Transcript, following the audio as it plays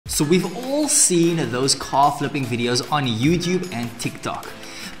So we've all seen those car flipping videos on YouTube and TikTok.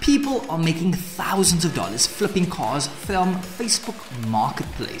 People are making thousands of dollars flipping cars from Facebook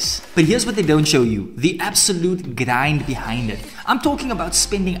Marketplace. But here's what they don't show you, the absolute grind behind it. I'm talking about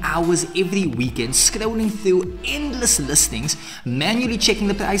spending hours every weekend scrolling through endless listings, manually checking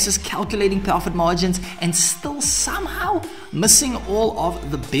the prices, calculating profit margins, and still somehow missing all of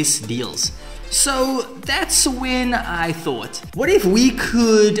the best deals. So that's when I thought, what if we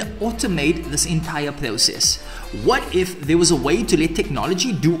could automate this entire process? What if there was a way to let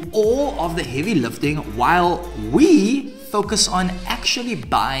technology do all of the heavy lifting while we focus on actually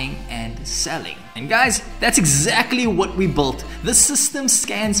buying and selling? And guys, that's exactly what we built. The system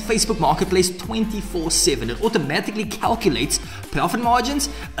scans Facebook Marketplace 24/7. It automatically calculates profit margins,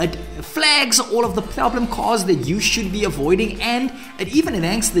 it flags all of the problem cars that you should be avoiding, and it even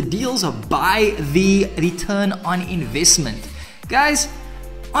ranks the deals by the return on investment. Guys,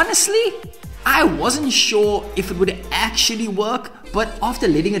 honestly, I wasn't sure if it would actually work, but after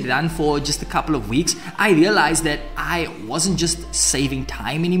letting it run for just a couple of weeks, I realized that I wasn't just saving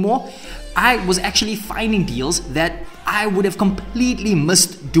time anymore. I was actually finding deals that I would have completely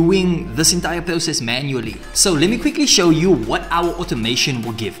missed doing this entire process manually. So let me quickly show you what our automation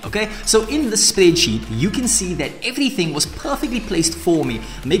will give, okay? So in the spreadsheet, you can see that everything was perfectly placed for me,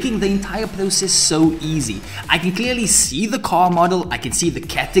 making the entire process so easy. I can clearly see the car model, I can see the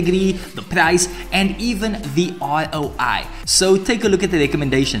category, the price, and even the ROI. So take a look at the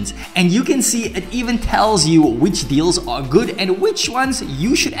recommendations, and you can see it even tells you which deals are good and which ones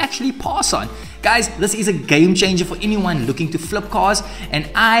you should actually pass on. Guys, this is a game changer for anyone looking to flip cars, and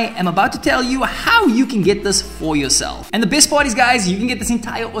I am about to tell you how you can get this for yourself. And the best part is, guys, you can get this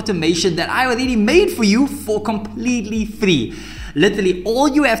entire automation that I already made for you for completely free. Literally, all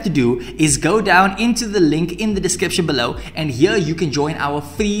you have to do is go down into the link in the description below, and here you can join our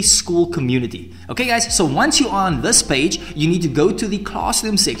free school community. Okay guys, so once you are on this page, you need to go to the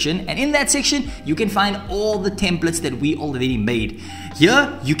classroom section, and in that section, you can find all the templates that we already made.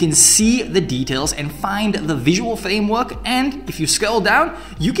 Here, you can see the details and find the visual framework, and if you scroll down,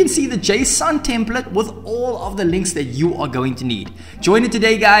 you can see the JSON template with all of the links that you are going to need. Join it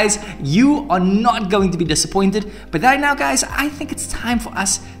today, guys. You are not going to be disappointed. But right now, guys, I think it's time for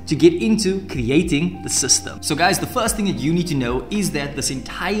us to get into creating the system. So guys, the first thing that you need to know is that this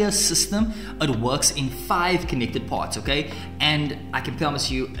entire system, it works in 5 connected parts, okay? And I can promise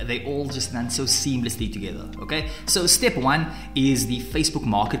you, they all just run so seamlessly together, okay? So step 1 is the Facebook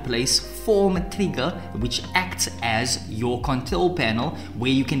Marketplace form trigger, which acts as your control panel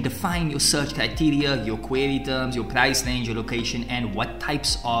where you can define your search criteria, your query terms, your price range, your location, and what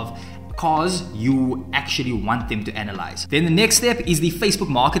types of cars you actually want them to analyze. Then the next step is the Facebook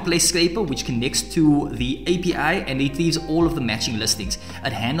Marketplace scraper, which connects to the API and retrieves all of the matching listings.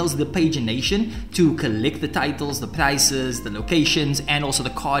 It handles the pagination to collect the titles, the prices, the locations, and also the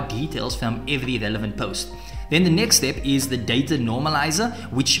car details from every relevant post. Then the next step is the data normalizer,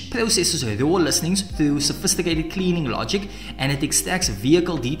 which processes raw listings through sophisticated cleaning logic, and it extracts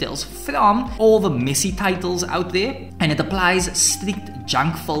vehicle details from all the messy titles out there, and it applies strict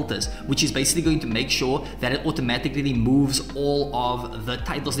junk filters, which is basically going to make sure that it automatically removes all of the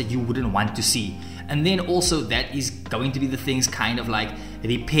titles that you wouldn't want to see. And then also that is going to be the things kind of like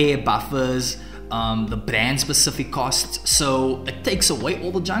repair buffers, the brand specific costs, so it takes away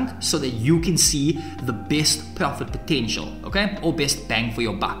all the junk so that you can see the best profit potential, okay, or best bang for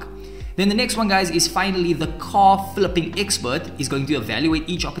your buck. Then the next one, guys, is finally the car flipping expert is going to evaluate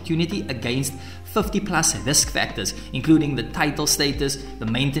each opportunity against 50 plus risk factors, including the title status, the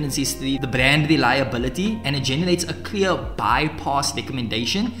maintenance history, the brand reliability, and it generates a clear bypass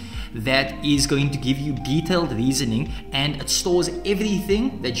recommendation that is going to give you detailed reasoning, and it stores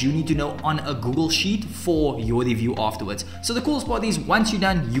everything that you need to know on a Google Sheet for your review afterwards. So the coolest part is once you're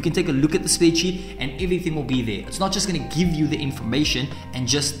done, you can take a look at the spreadsheet and everything will be there. It's not just going to give you the information and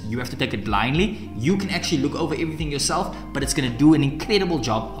just you have to take it blindly. You can actually look over everything yourself, but it's going to do an incredible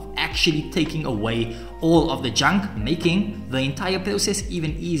job of actually taking away all of the junk, making the entire process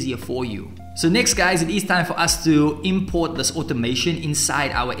even easier for you. So next, guys, it is time for us to import this automation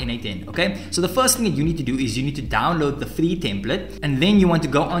inside our N8N, okay? So the first thing that you need to do is you need to download the free template, and then you want to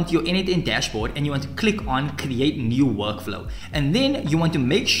go onto your N8N dashboard and you want to click on create new workflow. And then you want to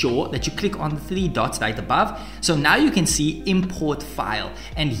make sure that you click on the 3 dots right above. So now you can see import file,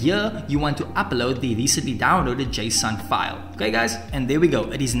 and here you want to upload the recently downloaded JSON file. Okay, guys, and there we go.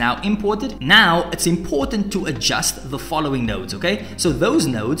 It is now imported. Now it's important to adjust the following nodes, okay? So those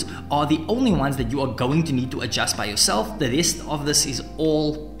nodes are the only ones that you are going to need to adjust by yourself. The rest of this is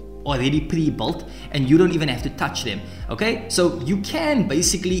all already pre-built and you don't even have to touch them. Okay, so you can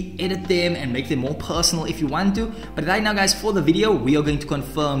basically edit them and make them more personal if you want to, but right now guys, for the video we are going to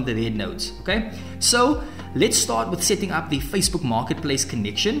confirm the red nodes. Okay, so let's start with setting up the Facebook Marketplace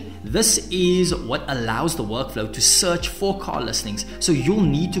connection. This is what allows the workflow to search for car listings. So you'll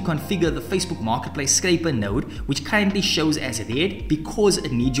need to configure the Facebook Marketplace scraper node, which currently shows as red because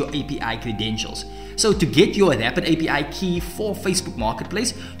it needs your API credentials. So to get your Rapid API key for Facebook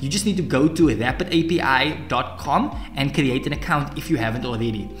Marketplace, you just need to go to rapidapi.com and create an account if you haven't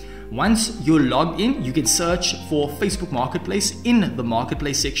already. Once you're logged in, you can search for Facebook Marketplace in the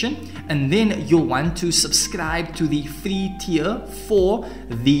Marketplace section, and then you'll want to subscribe to the free tier for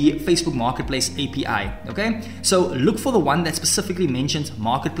the Facebook Marketplace API. Okay, so look for the one that specifically mentions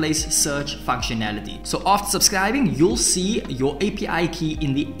Marketplace search functionality. So after subscribing, you'll see your API key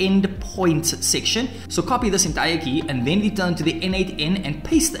in the endpoints section. So copy this entire key and then return to the N8N and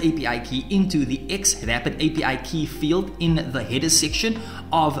paste the API key into the X Rapid API key field in the header section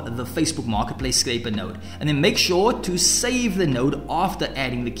of the Facebook Marketplace scraper node, and then make sure to save the node after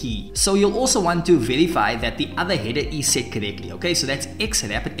adding the key. So you'll also want to verify that the other header is set correctly. Okay, so that's X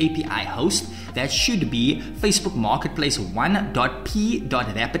Rapid API host. That should be Facebook Marketplace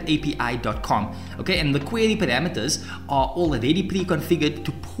 1.p.rapidapi.com. Okay, and the query parameters are already pre-configured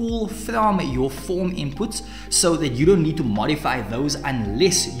to pull from your form inputs so that you don't need to modify those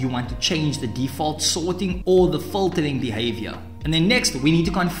unless you want to change the default sorting or the filtering behavior. And then next, we need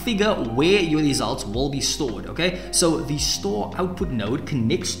to configure where your results will be stored. Okay, so the store output node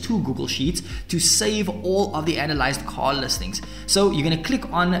connects to Google Sheets to save all of the analyzed car listings. So you're going to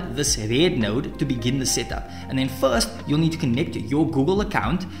click on this red node to begin the setup. And then first, you'll need to connect your Google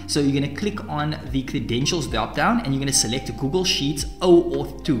account. So you're going to click on the credentials dropdown and you're going to select Google Sheets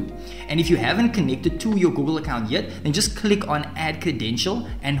OAuth 2. And if you haven't connected to your Google account yet, then just click on Add Credential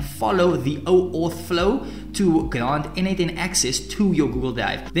and follow the OAuth flow to grant N8N access to your Google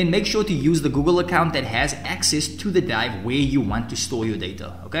Drive. Then make sure to use the Google account that has access to the drive where you want to store your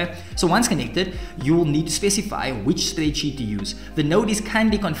data. Okay, so once connected, you will need to specify which spreadsheet to use. The node is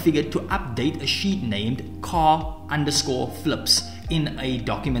kindly configured to update a sheet named car_flips in a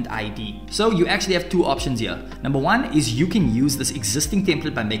document ID. So you actually have two options here. Number one is you can use this existing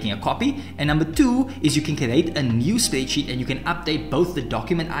template by making a copy, and number two is you can create a new spreadsheet and you can update both the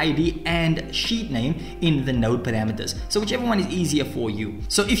document ID and sheet name in the node parameters. So whichever one is easier for you.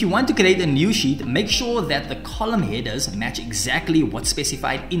 So if you want to create a new sheet, make sure that the column headers match exactly what's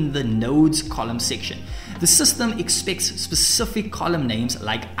specified in the nodes column section. The system expects specific column names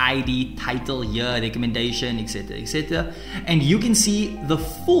like ID, title, year, recommendation, etc., etc. And you can see the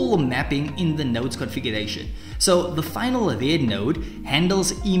full mapping in the nodes configuration. So the final red node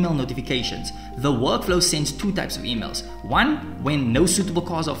handles email notifications. The workflow sends two types of emails. One, when no suitable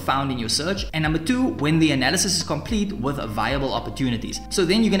cars are found in your search, and number two, when the analysis is complete with viable opportunities. So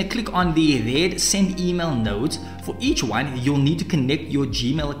then you're going to click on the red send email nodes. For each one, you'll need to connect your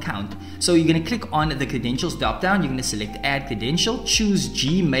Gmail account. So you're going to click on the credentials dropdown, you're going to select add credential, choose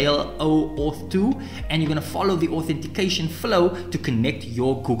Gmail OAuth 2, and you're going to follow the authentication flow to connect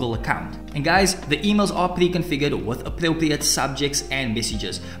your Google account. And guys, the emails are pre-configured with appropriate subjects and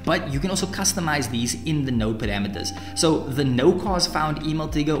messages, but you can also customize these in the node parameters. So the no cars found email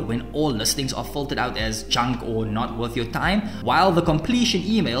trigger when all listings are filtered out as junk or not worth your time, while the completion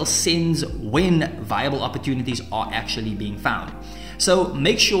email sends when viable opportunities are actually being found. So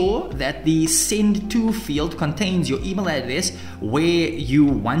make sure that the send to field contains your email address where you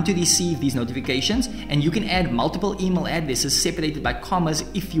want to receive these notifications, and you can add multiple email addresses separated by commas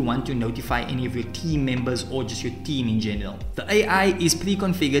if you want to notify any of your team members or just your team in general. The AI is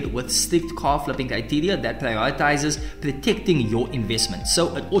pre-configured with strict car flipping criteria that prioritizes protecting your investment.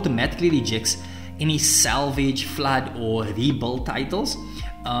 So it automatically rejects any salvage, flood, or rebuild titles.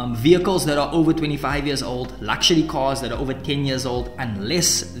 Vehicles that are over 25 years old, luxury cars that are over 10 years old,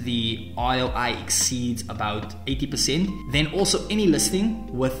 unless the ROI exceeds about 80%. Then also any listing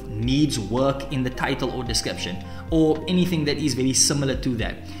with needs work in the title or description, or anything that is very similar to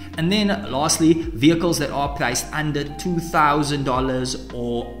that. And then lastly, vehicles that are priced under $2,000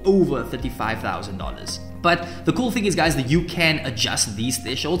 or over $35,000. But the cool thing is, guys, that you can adjust these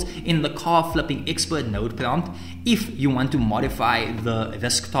thresholds in the car flipping expert node prompt if you want to modify the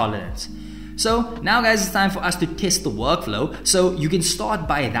risk tolerance. So now, guys, it's time for us to test the workflow. So you can start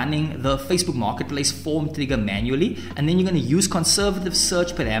by running the Facebook Marketplace form trigger manually, and then you're going to use conservative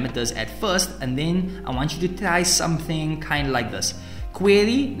search parameters at first, and then I want you to try something kind of like this.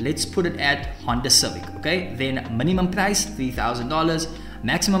 Query, let's put it at Honda Civic, okay? Then minimum price $3,000,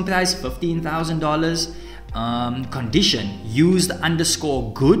 maximum price $15,000. condition, use the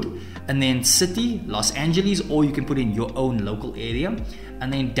underscore good, and then city, Los Angeles, or you can put in your own local area.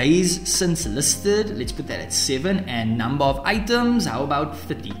 And then days since listed, let's put that at 7, and number of items, how about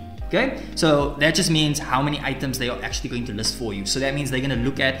 30? Okay, so that just means how many items they are actually going to list for you. So that means they're going to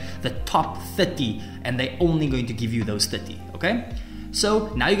look at the top 30 and they're only going to give you those 30. Okay,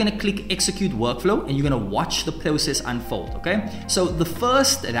 so now you're going to click execute workflow and you're going to watch the process unfold. Okay, so the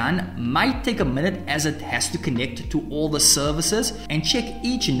first run might take a minute as it has to connect to all the services and check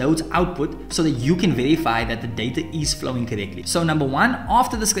each node's output so that you can verify that the data is flowing correctly. So number 1,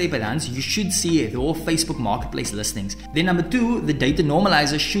 after the scraper runs, you should see raw Facebook Marketplace listings. Then number 2, the data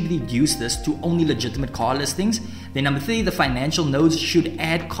normalizer should reduce this to only legitimate car listings. Then number 3, the financial nodes should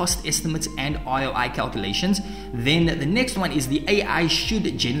add cost estimates and ROI calculations. Then the next one is the AI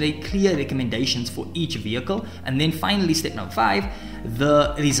should generate clear recommendations for each vehicle. And then finally, step number 5,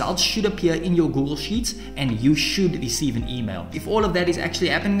 the results should appear in your Google Sheets and you should receive an email. If all of that is actually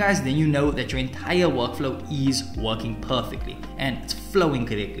happening, guys, then you know that your entire workflow is working perfectly and it's flowing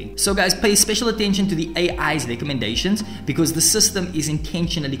correctly. So guys, pay special attention to the AI's recommendations because the system is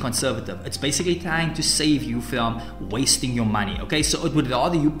intentionally conservative. It's basically trying to save you from wasting your money. Okay, so it would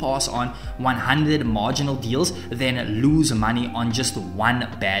rather you pass on 100 marginal deals than lose money on just one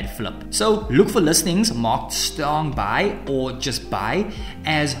bad flip. So look for listings marked strong buy or just buy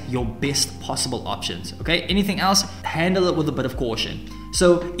as your best possible options. Okay, anything else, handle it with a bit of caution.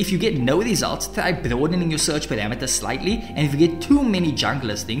 So if you get no results, try broadening your search parameters slightly, and if you get too many junk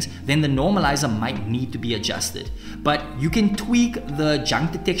listings, then the normalizer might need to be adjusted. But you can tweak the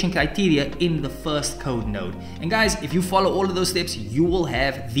junk detection criteria in the first code node. And guys, if you follow all of those steps, you will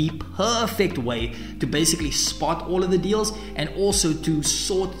have the perfect way to basically spot all of the deals and also to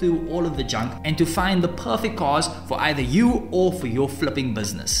sort through all of the junk and to find the perfect cars for either you or for your flipping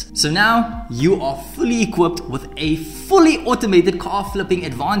business. So now you are fully equipped with a fully automated car flipping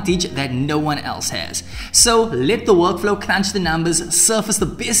advantage that no one else has. So let the workflow crunch the numbers, surface the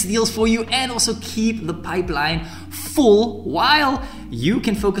best deals for you, and also keep the pipeline full while you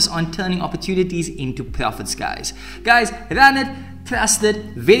can focus on turning opportunities into profits, guys. Guys, run it, trust it,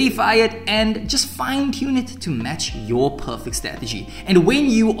 verify it, and just fine-tune it to match your perfect strategy. And when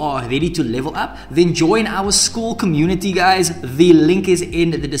you are ready to level up, then join our school community, guys. The link is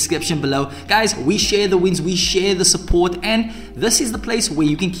in the description below. Guys, we share the wins, we share the support, and this is the place where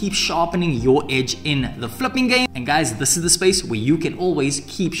you can keep sharpening your edge in the flipping game. And guys, this is the space where you can always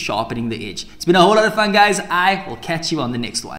keep sharpening the edge. It's been a whole lot of fun, guys. I will catch you on the next one.